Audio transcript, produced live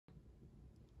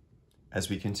As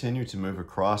we continue to move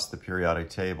across the periodic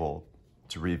table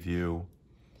to review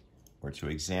or to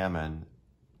examine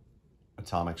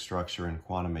atomic structure in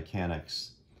quantum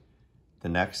mechanics, the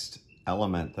next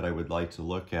element that I would like to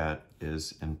look at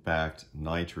is, in fact,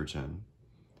 nitrogen.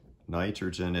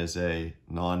 Nitrogen is a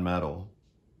nonmetal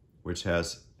which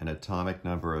has an atomic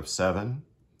number of 7,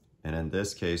 and in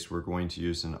this case we're going to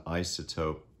use an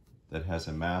isotope that has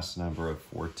a mass number of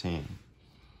 14.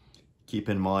 Keep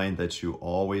in mind that you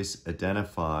always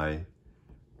identify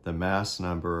the mass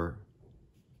number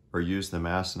or use the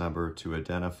mass number to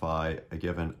identify a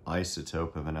given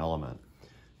isotope of an element.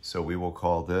 So we will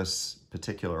call this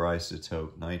particular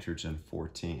isotope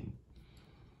Nitrogen-14.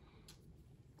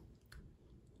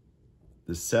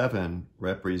 The 7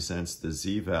 represents the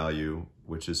Z value,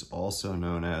 which is also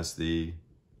known as the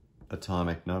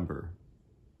atomic number,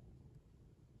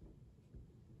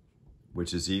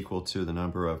 which is equal to the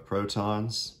number of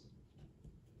protons,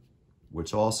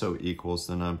 which also equals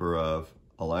the number of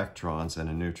electrons in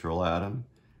a neutral atom,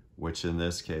 which in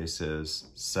this case is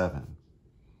 7.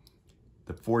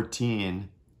 The 14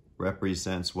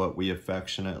 represents what we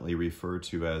affectionately refer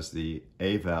to as the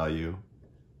A value,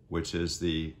 which is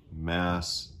the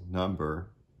mass number,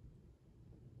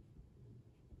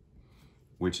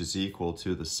 which is equal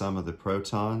to the sum of the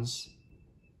protons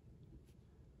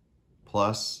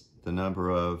plus the number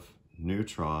of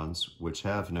neutrons, which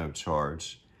have no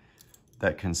charge,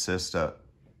 that consist of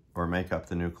or make up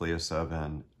the nucleus of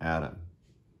an atom.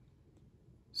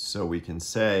 So we can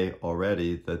say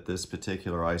already that this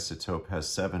particular isotope has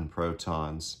 7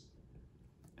 protons,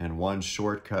 and one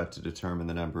shortcut to determine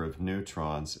the number of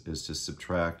neutrons is to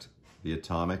subtract the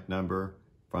atomic number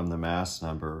from the mass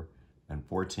number, and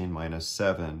 14 minus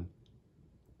 7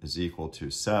 is equal to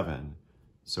 7.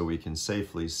 So we can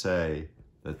safely say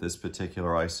that this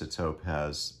particular isotope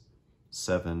has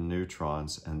 7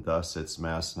 neutrons, and thus its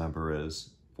mass number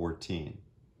is 14.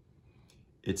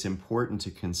 It's important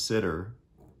to consider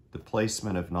the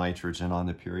placement of nitrogen on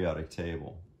the periodic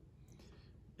table.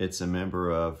 It's a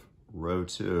member of row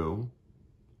 2,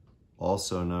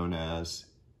 also known as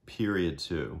period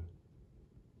 2,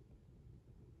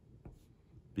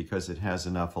 because it has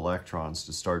enough electrons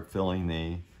to start filling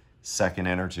the second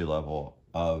energy level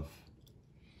of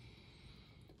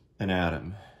an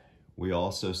atom. We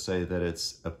also say that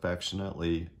it's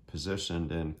affectionately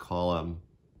positioned in column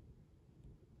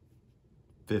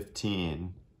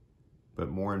 15, but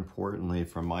more importantly,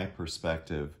 from my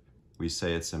perspective, we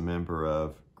say it's a member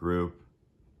of group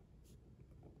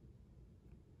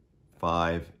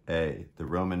 5A. The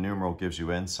Roman numeral gives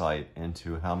you insight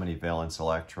into how many valence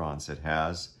electrons it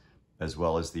has, as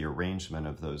well as the arrangement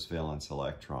of those valence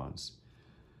electrons.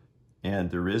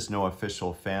 And there is no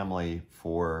official family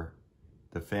for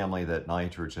the family that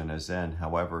nitrogen is in.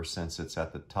 However, since it's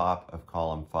at the top of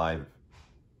column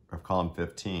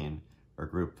 15, or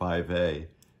group 5A,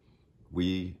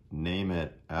 we name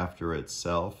it after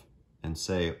itself and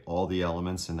say all the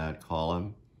elements in that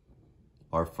column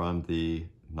are from the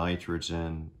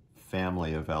nitrogen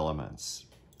family of elements.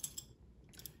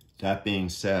 That being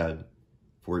said,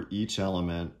 for each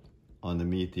element on the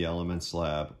Meet the Elements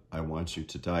lab, I want you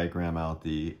to diagram out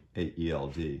the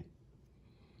AELD.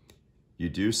 You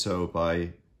do so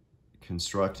by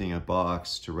constructing a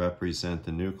box to represent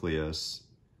the nucleus,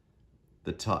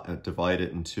 divide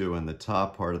it in 2, and the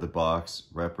top part of the box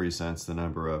represents the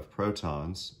number of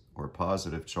protons, or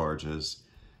positive charges,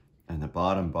 and the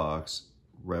bottom box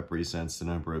represents the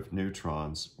number of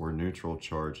neutrons, or neutral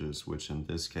charges, which in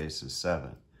this case is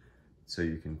 7. So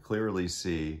you can clearly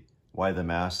see why the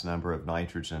mass number of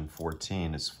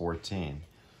Nitrogen-14 is 14,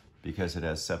 because it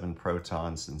has 7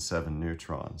 protons and 7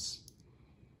 neutrons.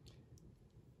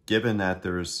 Given that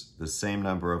there's the same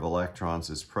number of electrons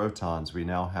as protons, we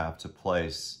now have to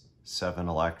place 7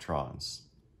 electrons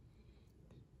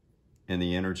in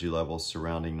the energy levels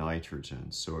surrounding nitrogen.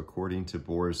 So according to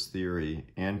Bohr's theory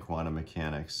and quantum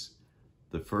mechanics,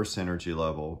 the first energy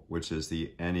level, which is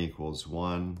the n equals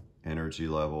 1 energy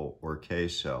level, or K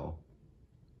shell,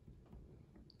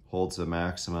 holds a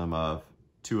maximum of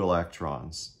 2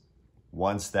 electrons.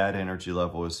 Once that energy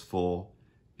level is full,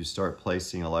 you start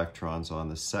placing electrons on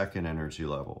the second energy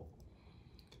level.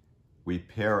 We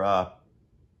pair up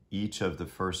each of the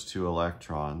first 2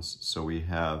 electrons, so we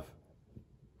have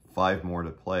 5 more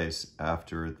to place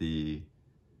after the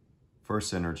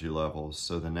first energy level.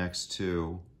 So the next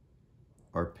 2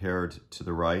 are paired to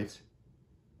the right,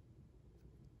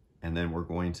 and then we're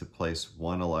going to place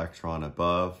 1 electron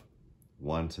above,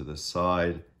 1 to the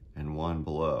side, and 1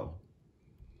 below.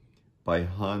 By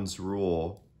Hund's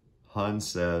rule, Hund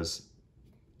says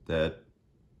that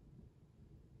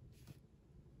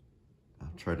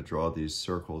try to draw these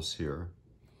circles here,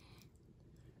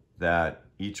 that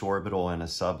each orbital in a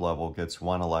sublevel gets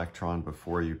one electron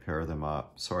before you pair them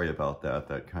up. Sorry about that.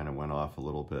 That kind of went off a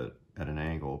little bit at an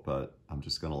angle, but I'm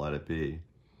just going to let it be.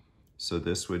 So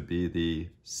this would be the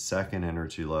second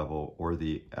energy level, or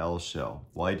the L shell.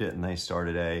 Why didn't they start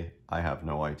at A? I have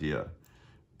no idea.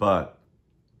 But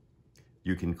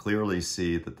you can clearly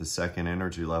see that the second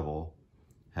energy level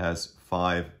has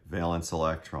 5 valence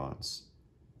electrons.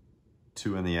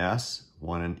 2 in the S,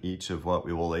 1 in each of what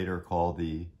we will later call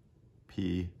the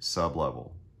P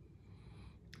sublevel.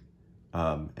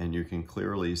 And you can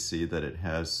clearly see that it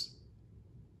has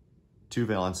 2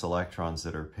 valence electrons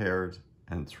that are paired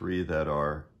and 3 that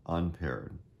are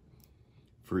unpaired.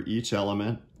 For each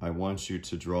element, I want you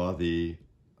to draw the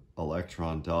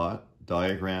electron dot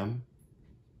diagram.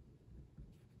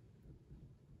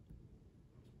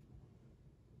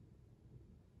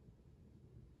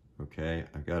 Okay,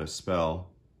 I've got to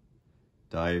spell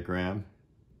diagram.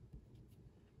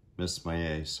 Missed my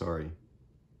A, sorry.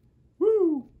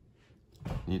 Woo!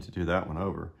 Need to do that one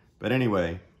over. But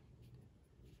anyway,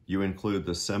 you include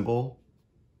the symbol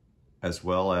as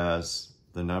well as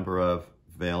the number of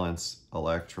valence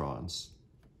electrons.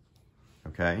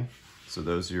 Okay, so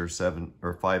those are your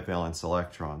 5 valence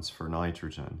electrons for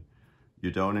nitrogen.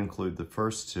 You don't include the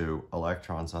first 2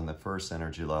 electrons on the first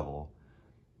energy level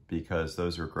because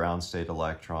those are ground state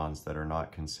electrons that are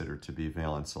not considered to be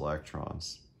valence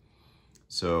electrons.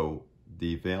 So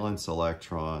the valence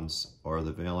electrons are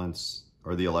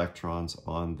the electrons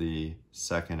on the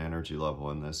second energy level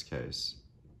in this case.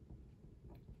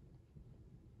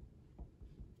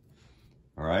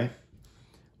 All right,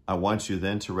 I want you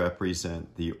then to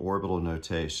represent the orbital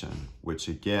notation, which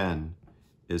again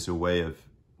is a way of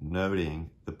noting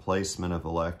the placement of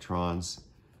electrons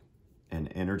and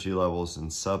energy levels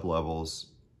and sublevels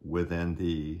within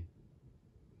the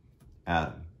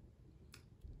atom.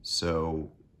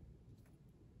 So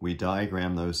we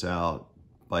diagram those out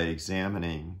by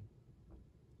examining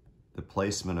the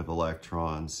placement of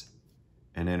electrons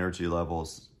and energy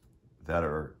levels that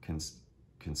are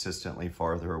consistently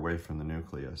farther away from the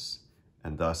nucleus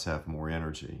and thus have more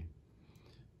energy.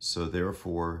 So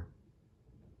therefore,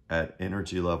 at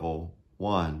energy level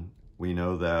 1, we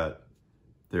know that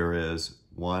there is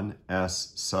one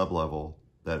S sublevel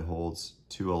that holds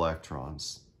 2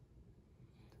 electrons.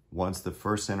 Once the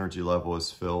first energy level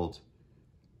is filled,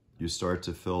 you start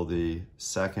to fill the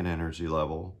second energy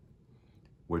level,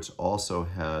 which also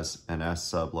has an S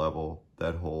sublevel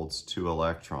that holds 2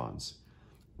 electrons.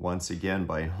 Once again,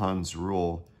 by Hund's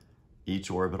rule,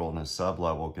 each orbital in a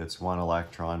sublevel gets 1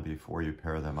 electron before you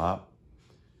pair them up.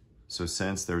 So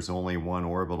since there's only 1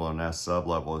 orbital in S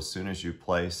sublevel, as soon as you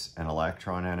place an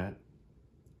electron in it,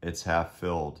 it's half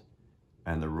filled,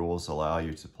 and the rules allow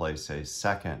you to place a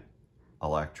second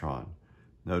electron.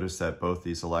 Notice that both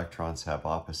these electrons have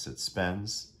opposite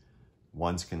spins.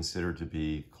 One's considered to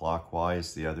be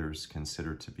clockwise, the other's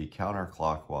considered to be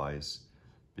counterclockwise,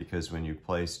 because when you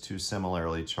place 2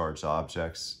 similarly charged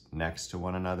objects next to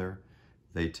one another,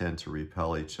 they tend to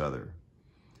repel each other.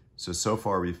 So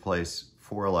far we've placed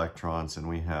 4 electrons and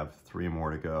we have 3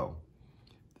 more to go.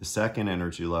 The second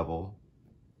energy level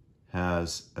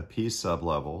has a P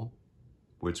sublevel,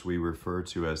 which we refer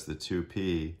to as the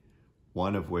 2P,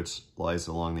 one of which lies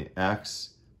along the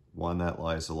X, one that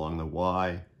lies along the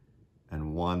Y,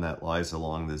 and one that lies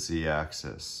along the Z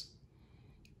axis.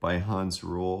 By Hund's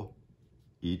rule,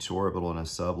 each orbital in a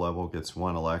sublevel gets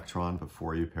 1 electron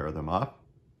before you pair them up.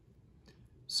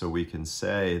 So we can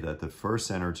say that the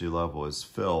first energy level is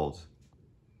filled,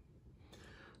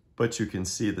 but you can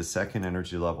see the second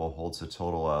energy level holds a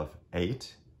total of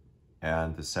 8,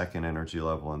 and the second energy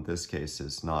level in this case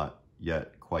is not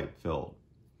yet quite filled.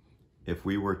 If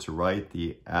we were to write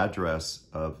the address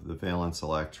of the valence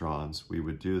electrons, we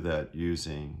would do that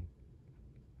using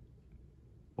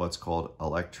what's called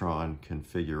electron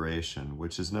configuration,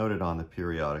 which is noted on the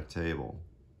periodic table.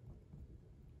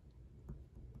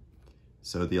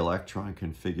 So the electron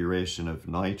configuration of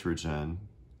nitrogen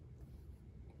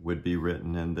would be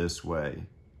written in this way: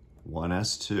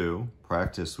 1s2,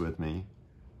 practice with me,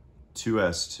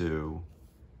 2s2,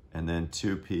 and then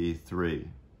 2p3.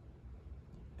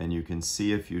 And you can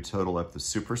see if you total up the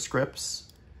superscripts,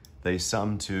 they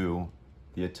sum to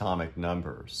the atomic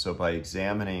number. So by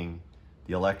examining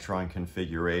the electron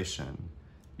configuration,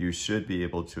 you should be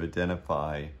able to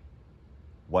identify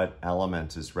what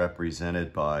element is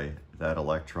represented by that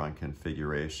electron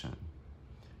configuration.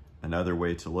 Another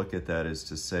way to look at that is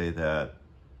to say that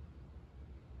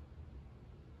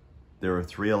there are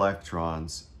 3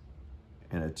 electrons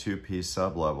in a 2p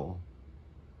sublevel,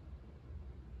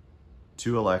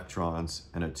 2 electrons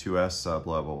and a 2s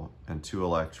sublevel, and 2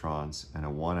 electrons and a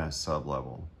 1s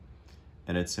sublevel.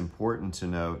 And it's important to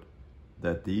note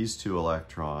that these 2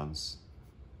 electrons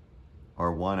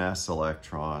are 1s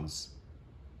electrons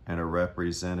and are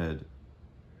represented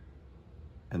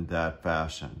in that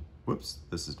fashion. Whoops,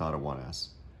 this is not a 1s.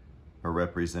 Are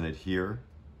represented here,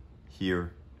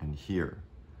 here, and here.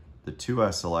 The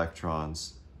 2s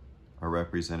electrons are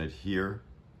represented here,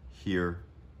 here,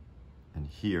 and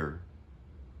here.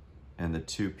 And the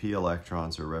 2p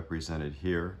electrons are represented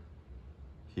here,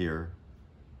 here,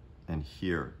 and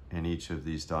here in each of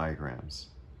these diagrams.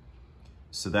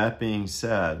 So that being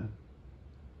said,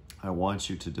 I want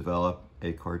you to develop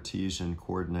a Cartesian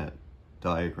coordinate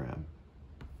diagram.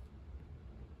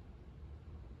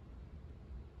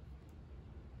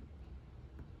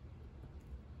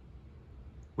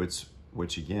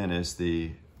 Which again is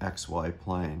the XY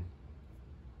plane.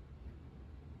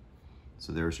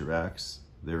 So there's your X,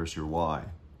 there's your Y.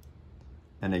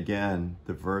 And again,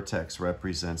 the vertex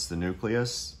represents the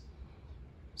nucleus.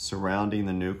 Surrounding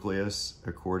the nucleus,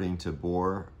 according to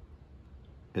Bohr,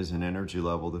 is an energy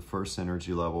level, the first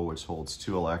energy level, which holds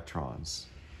 2 electrons.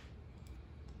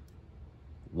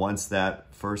 Once that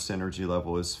first energy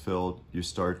level is filled, you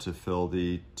start to fill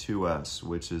the 2s,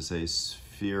 which is a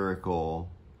spherical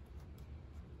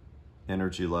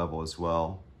energy level as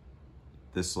well.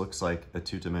 This looks like a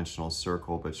 2-dimensional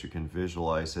circle, but you can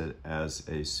visualize it as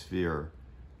a sphere,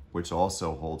 which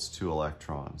also holds 2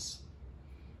 electrons.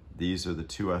 These are the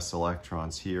 2s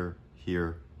electrons here,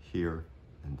 here, here,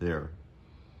 and there.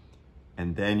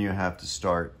 And then you have to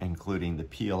start including the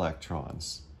p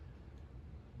electrons.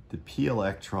 The p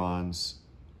electrons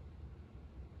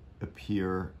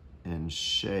appear in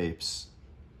shapes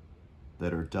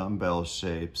that are dumbbell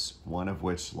shapes, one of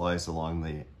which lies along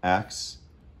the X,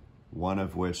 one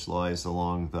of which lies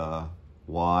along the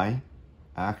Y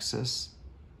axis,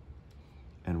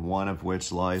 and one of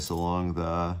which lies along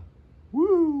the,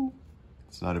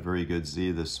 it's not a very good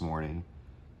Z this morning,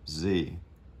 Z.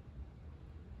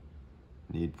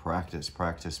 Need practice,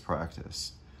 practice,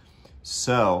 practice.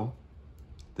 So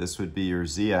this would be your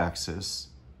Z axis.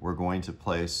 We're going to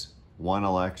place 1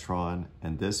 electron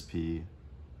in this p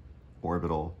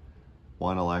orbital,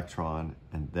 1 electron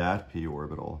in that p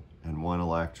orbital, and 1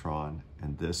 electron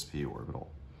in this p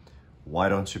orbital. Why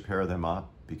don't you pair them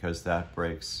up? Because that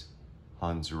breaks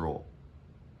Hund's rule.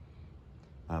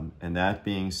 And that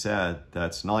being said,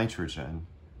 that's nitrogen,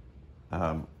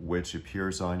 which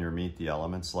appears on your Meet the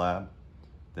Elements lab.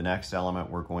 The next element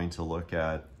we're going to look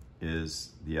at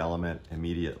is the element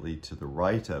immediately to the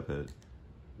right of it,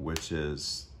 which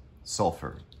is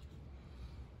sulfur.